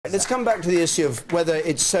Right, let's come back to the issue of whether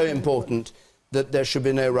it's so important that there should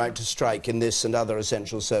be no right to strike in this and other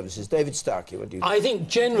essential services. David Starkey, what do you think? I think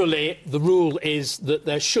generally the rule is that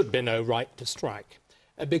there should be no right to strike.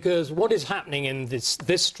 Because what is happening in this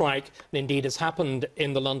strike, and indeed has happened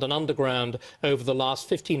in the London Underground over the last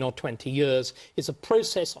 15 or 20 years, is a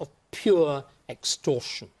process of pure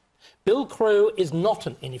extortion. Bill Crow is not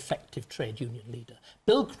an ineffective trade union leader.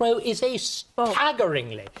 Bill Crow is a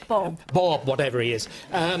staggeringly... Bob, whatever he is.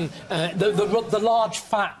 The large,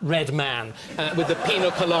 fat, red man with the pina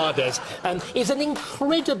coladas is an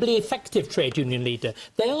incredibly effective trade union leader.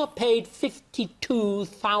 They are paid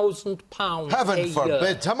 £52,000 Heaven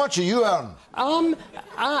forbid. How much do you earn? A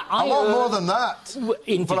lot more than that.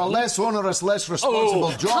 Indeed. For a less onerous, less responsible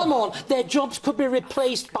job. Come on. Their jobs could be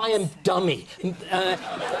replaced by a dummy.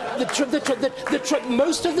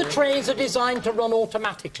 Most of the trains are designed to run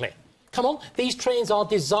automatically. Come on, these trains are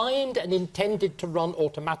designed and intended to run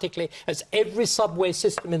automatically, as every subway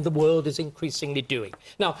system in the world is increasingly doing.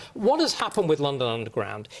 Now, what has happened with London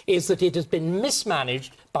Underground is that it has been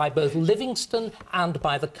mismanaged by both Livingston and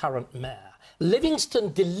by the current mayor.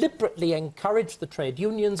 Livingston deliberately encouraged the trade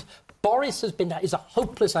unions. Boris is a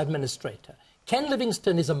hopeless administrator. Ken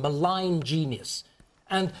Livingston is a malign genius.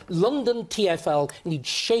 And London TfL needs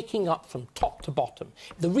shaking up from top to bottom.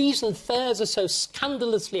 The reason fares are so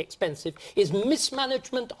scandalously expensive is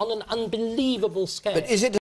mismanagement on an unbelievable scale. But is it